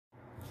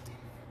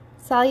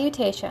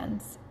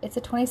Salutations! It's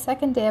the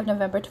 22nd day of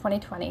November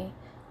 2020.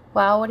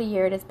 Wow, what a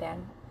year it has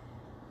been.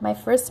 My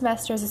first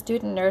semester as a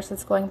student nurse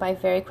is going by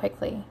very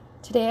quickly.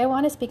 Today I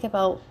want to speak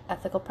about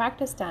ethical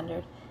practice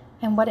standard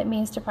and what it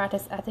means to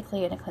practice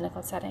ethically in a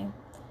clinical setting.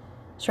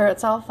 Sure,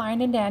 it's all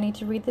fine and dandy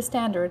to read the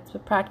standards,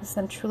 but practice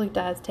them truly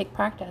does take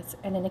practice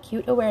and an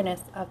acute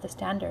awareness of the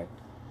standard.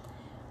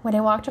 When I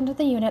walked onto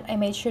the unit, I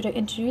made sure to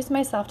introduce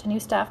myself to new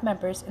staff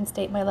members and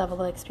state my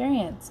level of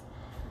experience.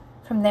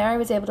 From there, I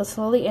was able to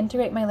slowly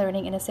integrate my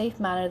learning in a safe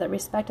manner that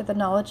respected the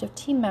knowledge of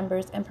team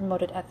members and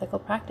promoted ethical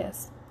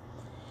practice.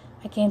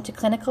 I came to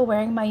clinical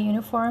wearing my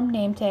uniform,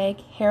 name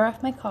tag, hair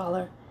off my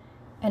collar,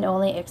 and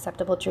only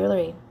acceptable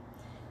jewelry.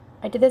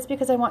 I did this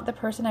because I want the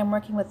person I'm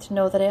working with to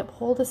know that I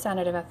uphold the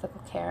standard of ethical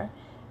care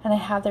and I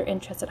have their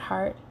interests at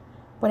heart.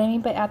 What I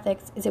mean by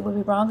ethics is it would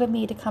be wrong of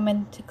me to come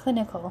into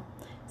clinical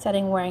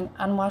setting wearing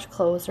unwashed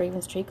clothes or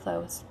even street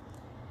clothes.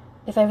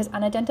 If I was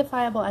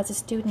unidentifiable as a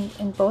student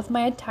in both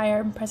my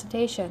attire and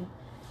presentation,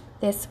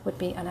 this would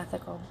be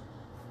unethical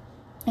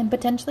and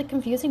potentially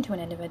confusing to an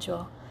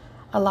individual.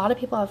 A lot of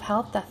people have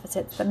health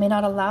deficits that may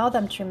not allow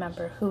them to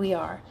remember who we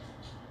are,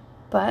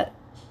 but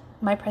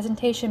my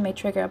presentation may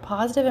trigger a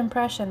positive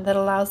impression that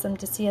allows them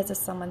to see us as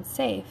someone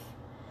safe.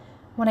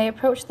 When I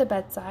approached the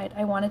bedside,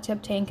 I wanted to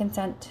obtain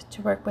consent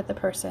to work with the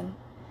person.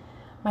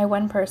 My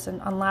one person,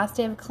 on last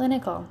day of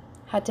clinical,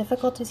 had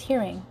difficulties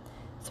hearing,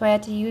 so I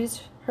had to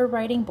use her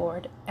writing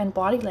board and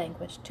body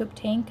language to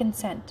obtain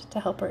consent to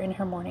help her in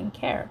her morning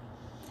care.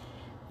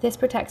 This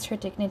protects her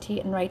dignity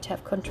and right to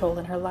have control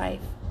in her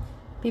life.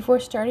 Before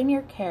starting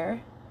your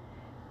care,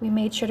 we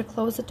made sure to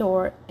close the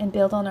door and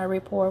build on our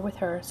rapport with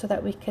her so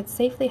that we could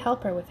safely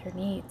help her with her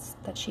needs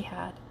that she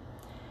had.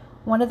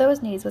 One of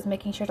those needs was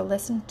making sure to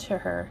listen to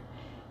her.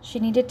 She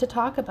needed to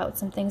talk about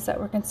some things that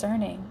were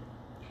concerning.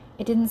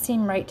 It didn't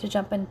seem right to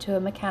jump into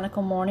a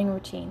mechanical morning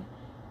routine,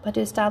 but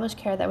to establish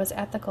care that was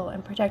ethical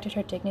and protected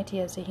her dignity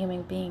as a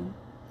human being.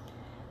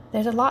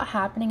 There's a lot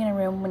happening in a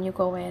room when you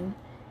go in,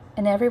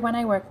 and everyone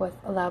I work with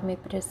allowed me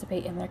to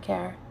participate in their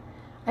care.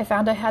 I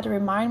found I had to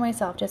remind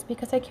myself just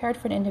because I cared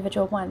for an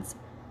individual once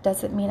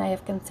doesn't mean I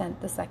have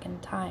consent the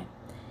second time.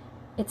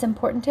 It's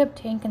important to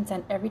obtain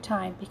consent every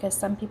time because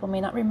some people may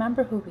not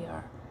remember who we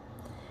are.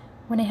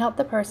 When I helped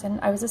the person,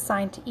 I was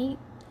assigned to eat.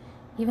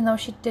 Even though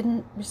she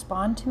didn't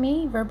respond to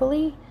me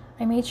verbally,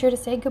 I made sure to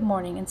say good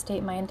morning and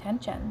state my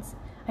intentions.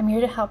 I'm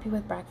here to help you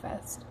with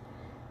breakfast.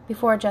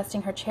 Before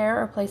adjusting her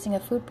chair or placing a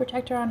food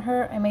protector on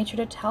her, I made sure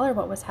to tell her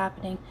what was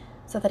happening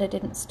so that it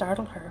didn't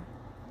startle her.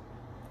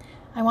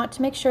 I want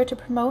to make sure to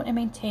promote and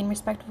maintain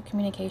respectful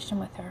communication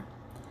with her.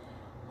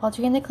 While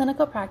doing the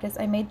clinical practice,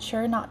 I made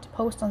sure not to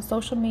post on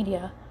social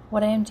media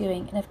what I am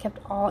doing and have kept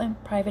all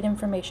private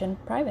information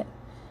private.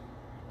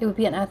 It would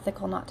be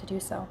unethical not to do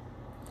so.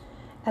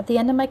 At the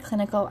end of my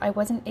clinical, I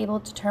wasn't able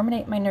to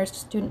terminate my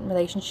nurse-student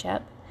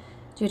relationship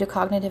due to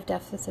cognitive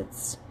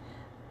deficits,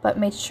 but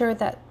made sure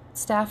that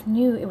staff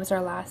knew it was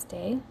our last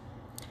day.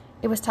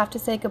 It was tough to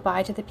say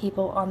goodbye to the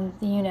people on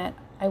the unit.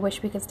 I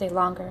wish we could stay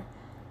longer,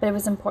 but it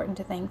was important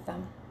to thank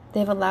them.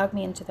 They've allowed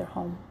me into their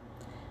home.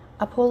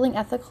 Upholding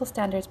ethical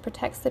standards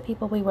protects the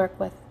people we work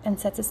with and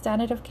sets a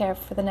standard of care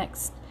for the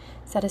next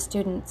set of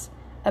students.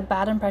 A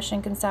bad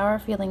impression can sour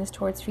feelings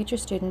towards future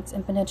students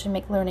and potentially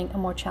make learning a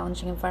more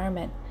challenging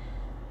environment.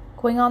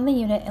 Going on the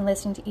unit and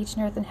listening to each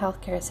nurse and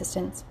healthcare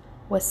assistant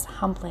was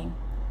humbling.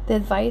 The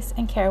advice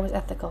and care was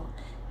ethical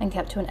and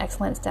kept to an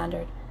excellent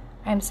standard.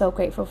 I am so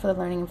grateful for the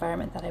learning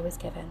environment that I was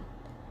given.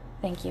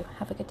 Thank you.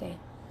 Have a good day.